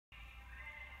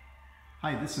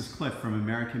Hi, this is Cliff from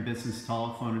American Business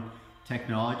Telephone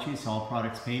Technologies, All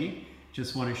Products Painting.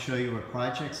 Just want to show you a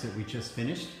project that we just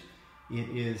finished. It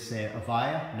is a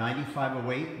Avaya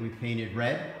 9508. We painted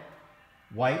red,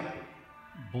 white,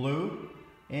 blue,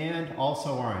 and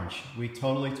also orange. We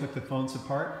totally took the phones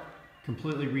apart,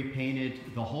 completely repainted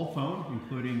the whole phone,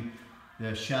 including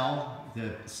the shell,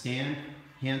 the stand,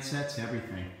 handsets,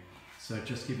 everything. So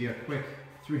just give you a quick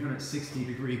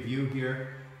 360-degree view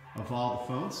here of all the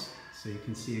phones, so you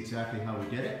can see exactly how we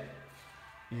did it.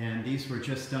 And these were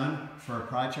just done for a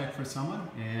project for someone,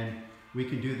 and we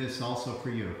can do this also for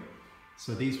you.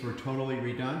 So these were totally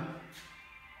redone.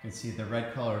 You can see the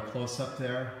red color close up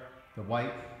there, the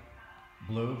white,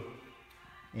 blue,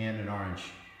 and an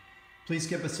orange. Please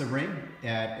give us a ring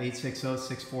at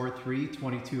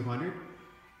 860-643-2200.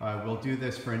 We'll do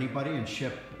this for anybody and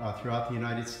ship throughout the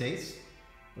United States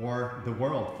or the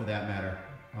world for that matter.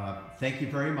 Thank you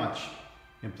very much.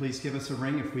 And please give us a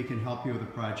ring if we can help you with a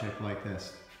project like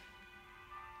this.